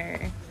in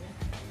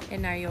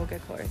our yoga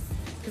course,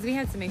 because we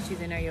had some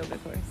issues in our yoga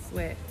course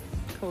with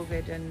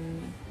COVID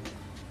and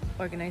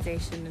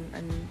organization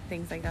and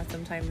things like that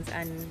sometimes,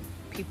 and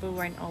people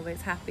weren't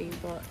always happy,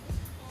 but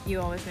you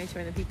always made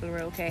sure that people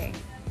were okay.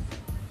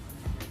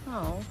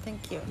 Oh,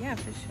 thank you. Yeah,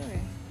 for sure.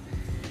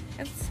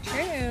 It's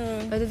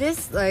true. But it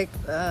is like,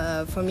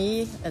 for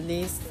me at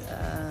least,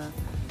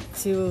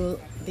 to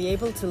be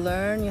able to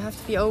learn, you have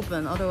to be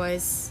open.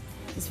 Otherwise,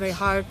 it's very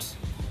hard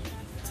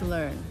to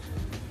learn.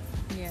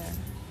 Yeah,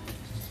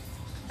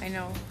 I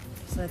know.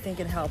 So I think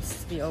it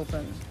helps to be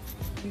open.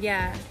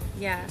 Yeah,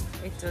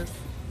 it does.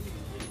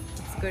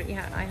 It's good.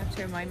 Yeah, I have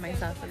to remind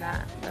myself of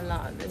that a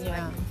lot of the time.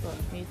 Yeah, But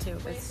me too.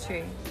 it's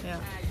true. Yeah.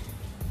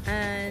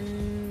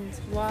 And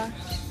what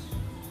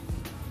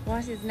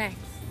is next?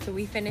 So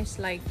we finished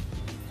like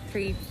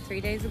three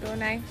days ago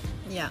now.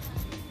 Yeah.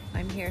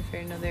 I'm here for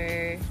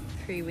another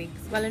 3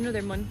 weeks. Well,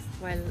 another month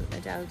while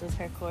Adele does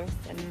her course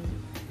and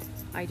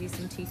I do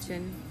some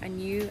teaching.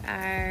 And you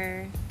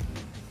are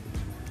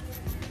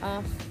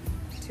off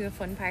to a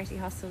fun party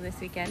hostel this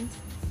weekend.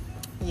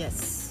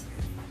 Yes.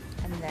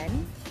 And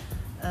then?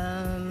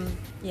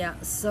 Yeah,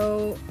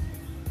 so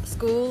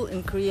school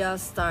in Korea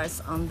starts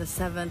on the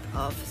 7th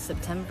of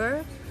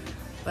September.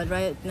 But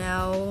right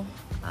now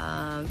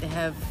they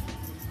have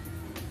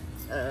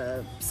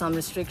some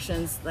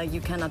restrictions, like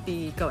you cannot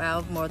go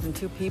out more than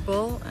 2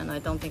 people, and I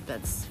don't think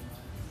that's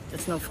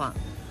no fun.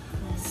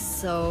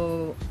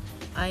 So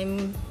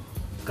I'm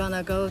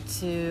gonna go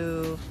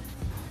to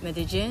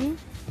Medellin,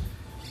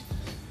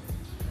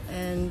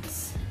 and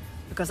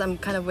because I'm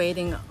kind of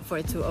waiting for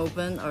it to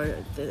open or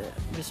the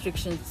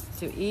restrictions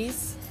to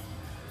ease,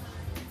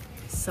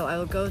 so I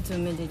will go to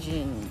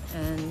Medellin,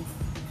 and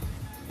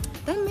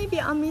then maybe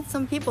I'll meet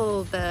some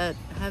people that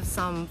have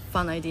some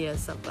fun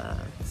ideas of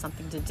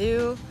something to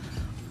do.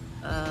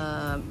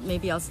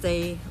 Maybe I'll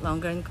stay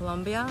longer in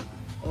Colombia,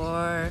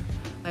 or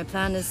my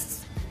plan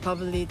is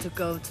probably to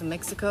go to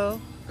Mexico.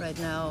 Right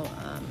now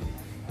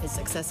it's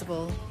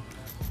accessible,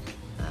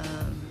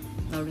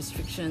 no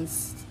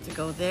restrictions to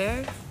go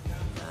there.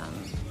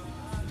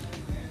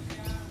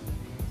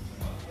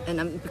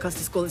 And because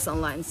the school is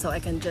online, so I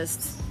can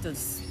just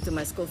do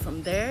my school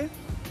from there.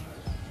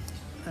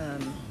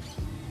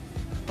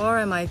 Or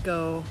I might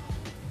go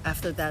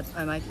after that,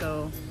 I might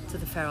go to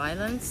the Faroe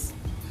Islands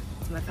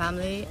to my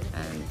family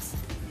and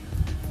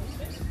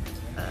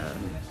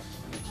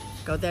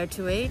go there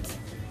to wait.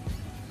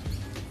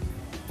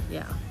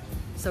 Yeah.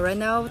 So right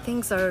now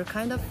things are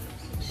kind of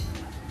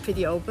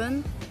pretty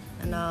open,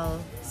 and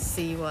I'll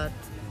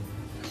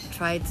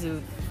try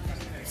to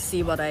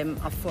see what I'm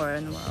up for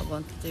and what I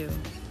want to do,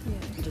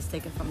 and just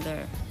take it from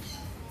there.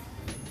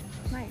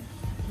 Nice.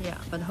 Yeah,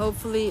 but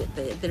hopefully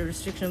the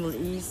restriction will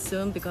ease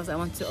soon, because I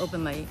want to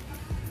open my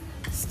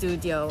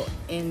studio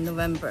in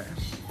November.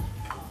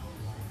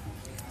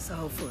 So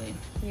hopefully.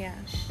 Yeah.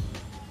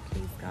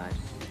 Please God.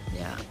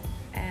 Yeah.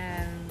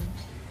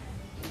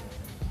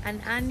 And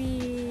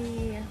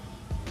Annie,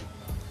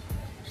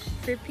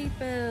 for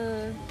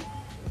people,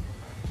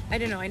 I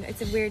don't know,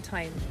 it's a weird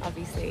time,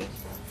 obviously,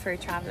 for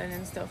traveling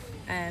and stuff.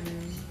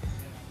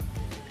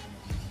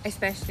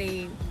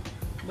 Especially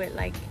with,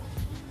 like,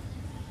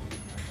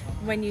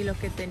 when you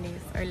look at the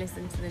news or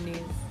listen to the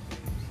news,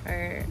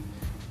 or,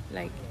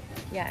 like,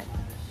 yeah,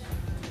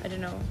 I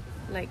don't know,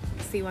 like,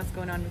 see what's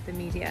going on with the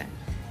media.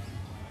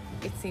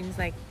 It seems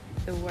like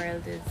the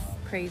world is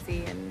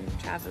crazy and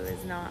travel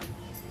is not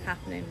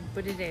happening,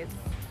 but it is.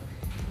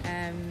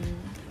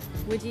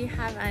 Would you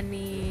have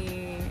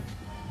any,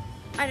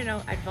 I don't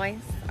know,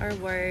 advice or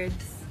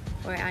words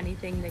or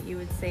anything that you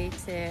would say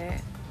to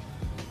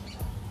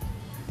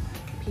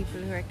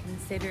people who are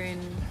considering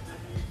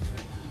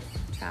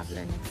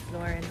traveling,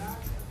 exploring,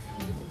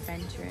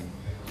 adventuring?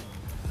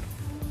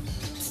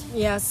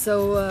 Yeah,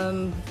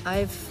 so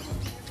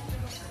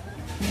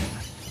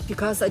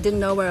because I didn't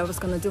know where I was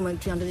going to do my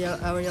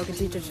 300-hour yoga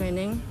teacher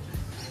training,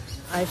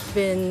 I've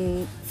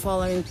been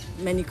following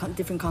many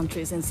different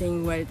countries and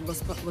seeing where it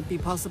would be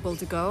possible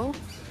to go.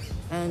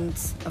 And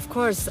of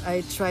course,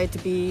 I try to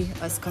be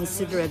as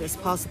considerate as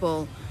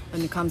possible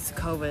when it comes to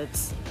COVID,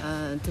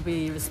 to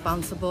be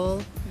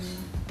responsible.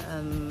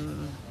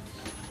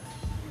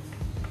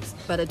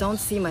 But I don't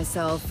see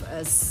myself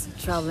as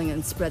traveling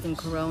and spreading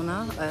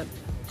corona.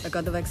 I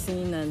got the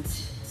vaccine, and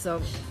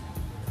so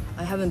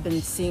I haven't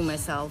been seeing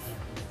myself.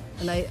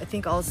 And I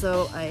think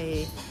also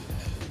I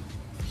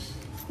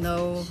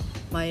know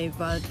my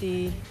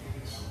body,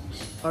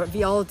 or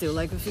we all do.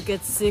 Like, if you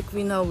get sick,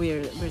 we know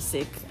we're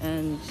sick,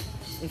 and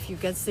if you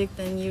get sick,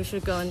 then you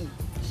should go and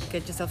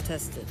get yourself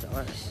tested.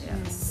 Or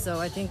So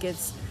I think it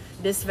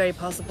is very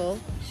possible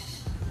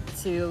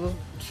to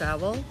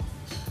travel.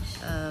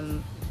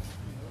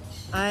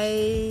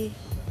 I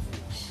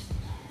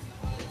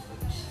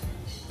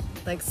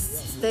like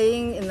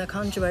staying in a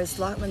country where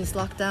when it's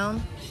locked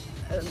down.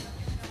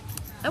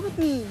 I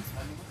wouldn't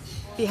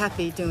be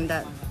happy doing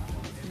that.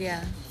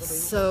 Yeah.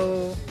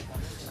 So,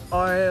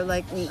 or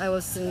like I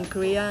was in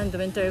Korea in the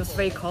winter, it was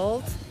very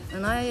cold,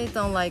 and I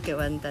don't like it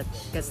when that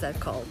gets that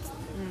cold.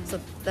 So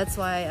that's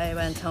why I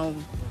went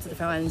home to the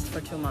Faroe Islands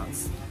for 2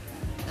 months.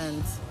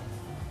 And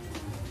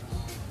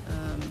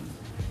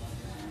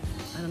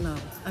I don't know,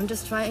 I'm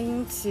just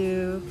trying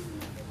to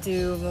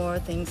do more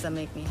things that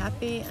make me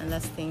happy and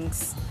less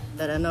things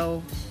that I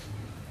know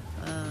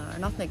are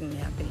not making me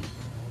happy.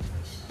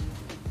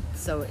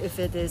 So if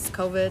it is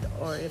COVID,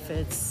 or if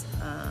it's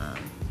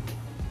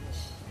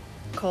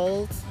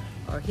cold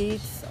or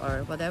heat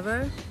or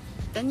whatever,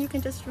 then you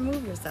can just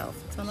remove yourself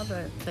to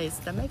another place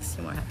that makes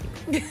you more happy.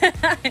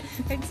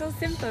 It's so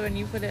simple when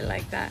you put it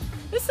like that.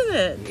 Isn't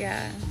it?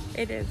 Yeah,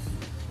 it is.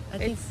 I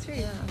think It's true.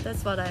 Yeah,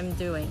 that's what I'm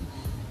doing,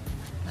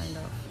 kind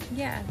of.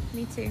 Yeah,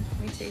 me too.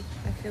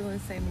 I feel the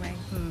same way.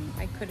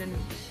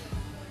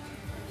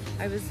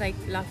 I was like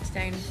locked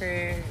down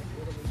for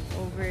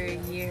over a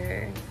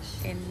year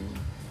in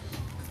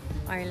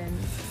Ireland,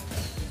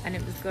 and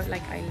it was good.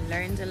 Like, I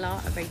learned a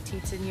lot about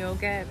teaching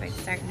yoga, about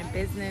starting a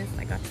business.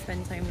 I got to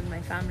spend time with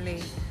my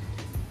family,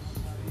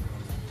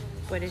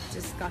 but it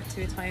just got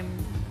to a time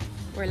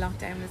where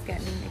lockdown was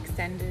getting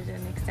extended,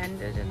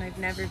 and I've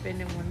never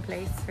been in one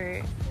place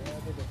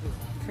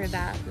for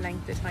that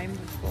length of time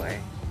before,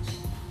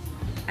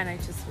 and I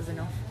just was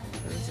enough.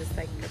 It was just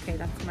like, okay,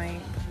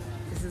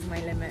 this is my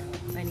limit.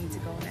 I need to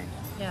go now.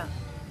 Yeah.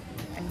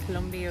 And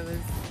Colombia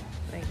was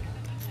like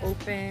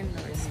open,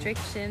 no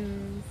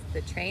restrictions,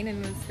 the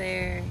training was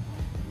there.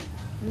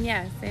 And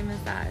yeah, same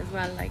as that as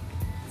well. Like,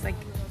 it's like,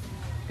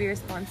 be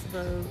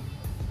responsible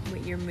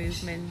with your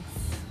movements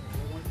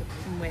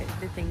and with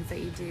the things that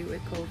you do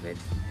with COVID.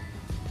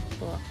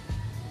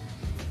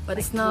 But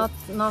it's not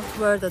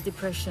worth the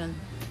depression.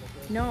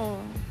 No.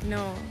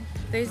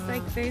 There's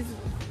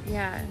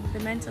the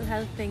mental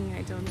health thing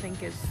I don't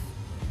think is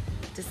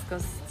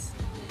discussed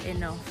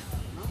enough.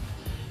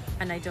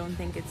 And I don't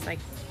think it's like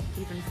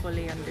even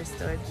fully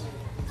understood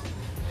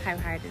how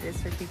hard it is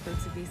for people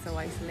to be so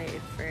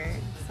isolated for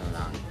so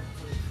long.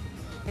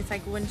 It's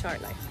like one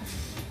short life.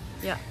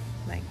 Yeah.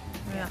 Like,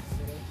 yeah.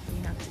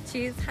 You have to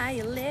choose how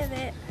you live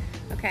it.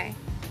 Okay.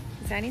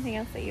 Is there anything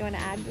else that you want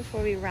to add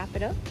before we wrap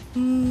it up?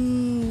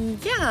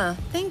 Yeah.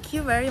 Thank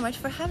you very much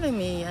for having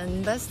me,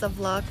 and best of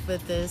luck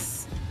with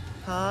this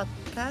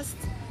podcast.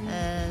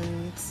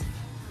 And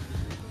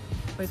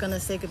we're gonna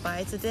say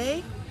goodbye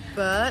today.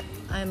 but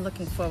I'm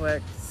looking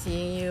forward to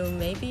seeing you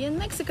maybe in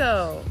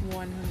Mexico.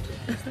 100%.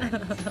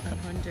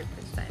 100%.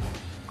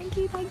 Thank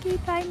you, thank you,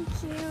 thank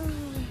you.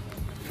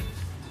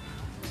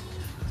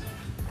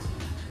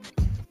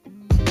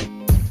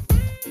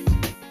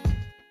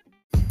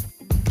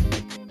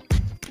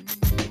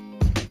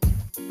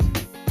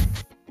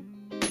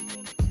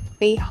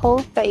 We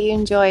hope that you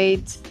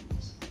enjoyed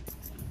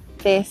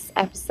this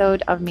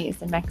episode of Meet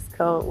Us in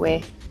Mexico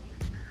with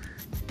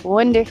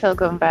wonderful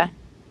Gunva.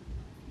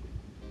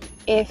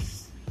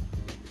 If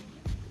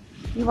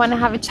you want to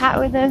have a chat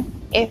with us,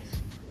 if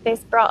this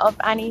brought up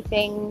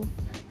anything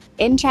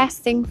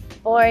interesting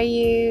for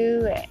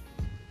you,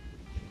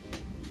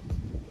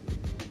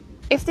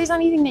 if there's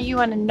anything that you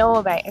want to know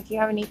about, if you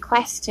have any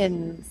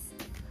questions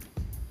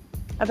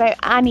about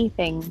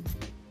anything,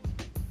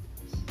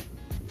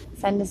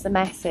 send us a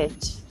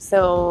message.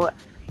 So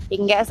you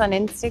can get us on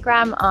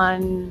Instagram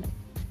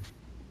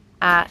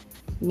at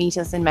Meet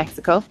Us in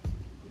Mexico,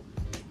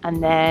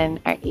 and then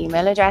our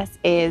email address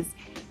is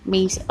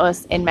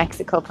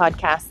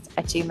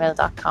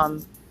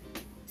meetusinmexicopodcast@gmail.com.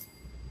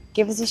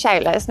 Give us a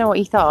shout, let us know what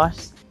you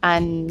thought,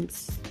 and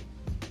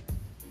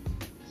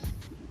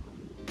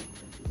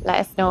let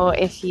us know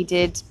if you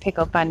did pick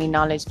up any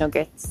knowledge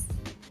nuggets.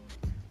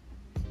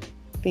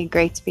 It'd be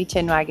great to be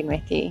chin wagging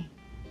with you.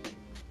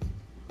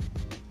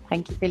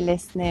 Thank you for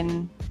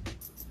listening.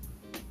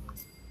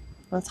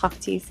 We'll talk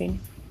to you soon.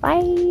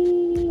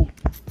 Bye.